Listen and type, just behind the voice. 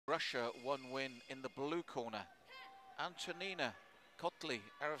Russia, 1 win in the blue corner. Antonina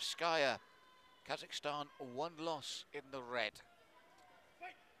Kotlяревская, Kazakhstan, 1 loss in the red.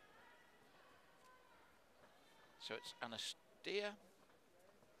 So it's Anastasia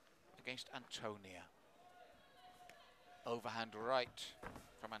against Antonia. Overhand right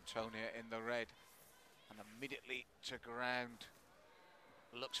from Antonia in the red, and immediately to ground.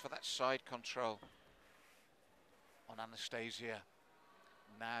 Looks for that side control on Anastasia.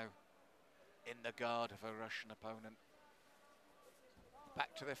 Now in the guard of her Russian opponent.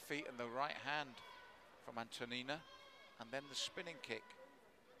 Back to their feet and the right hand from Antonina, and then the spinning kick.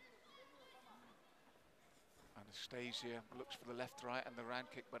 Anastasia looks for the left, right and the round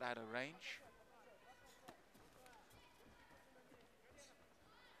kick, but out of range.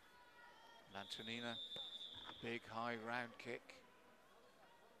 And Antonina, big high round kick.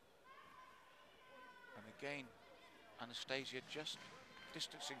 And again, Anastasia just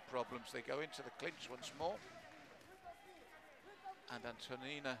distancing problems. They go into the clinch once more. And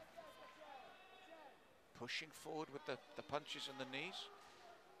Antonina pushing forward with the punches and the knees.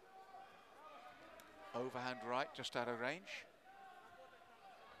 Overhand right, just out of range.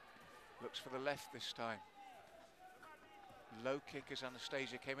 Looks for the left this time. Low kick as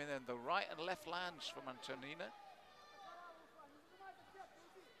Anastasia came in, and the right and left lands from Antonina.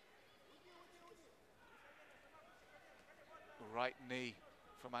 Right knee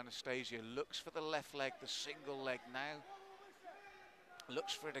from Anastasia, looks for the left leg, the single leg now.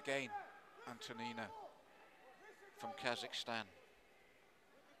 Looks for it again, Antonina from Kazakhstan.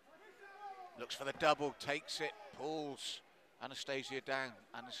 Looks for the double, takes it, pulls Anastasia down.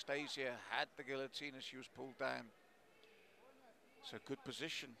 Anastasia had the guillotine as she was pulled down. So good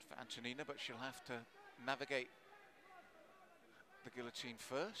position for Antonina, but she'll have to navigate the guillotine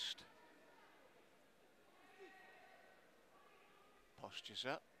first. Postures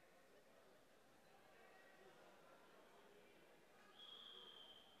up.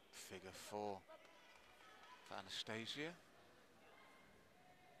 Figure 4 for Anastasia.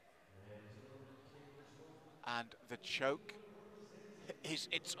 And the choke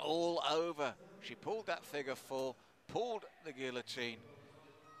it's all over. She pulled that figure 4, pulled the guillotine,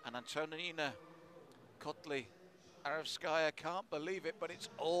 and Antonina Kotlяревская can't believe it, but it's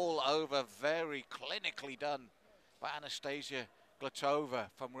all over. Very clinically done by Anastasiya Glotova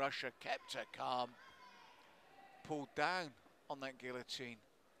from Russia. Kept her calm, pulled down on that guillotine.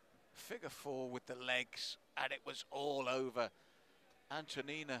 Figure 4 with the legs, and it was all over.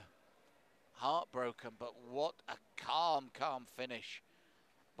 Antonina heartbroken, but what a calm finish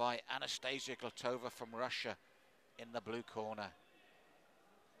by Anastasiya Glotova from Russia in the blue corner.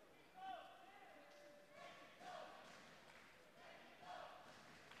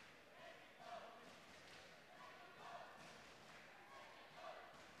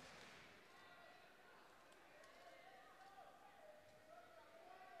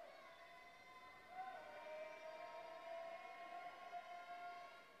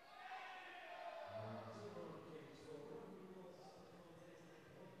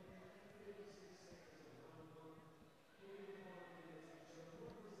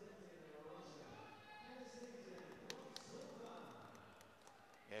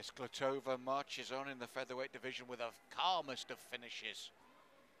 Yes, Glotova marches on in the featherweight division with the calmest of finishes.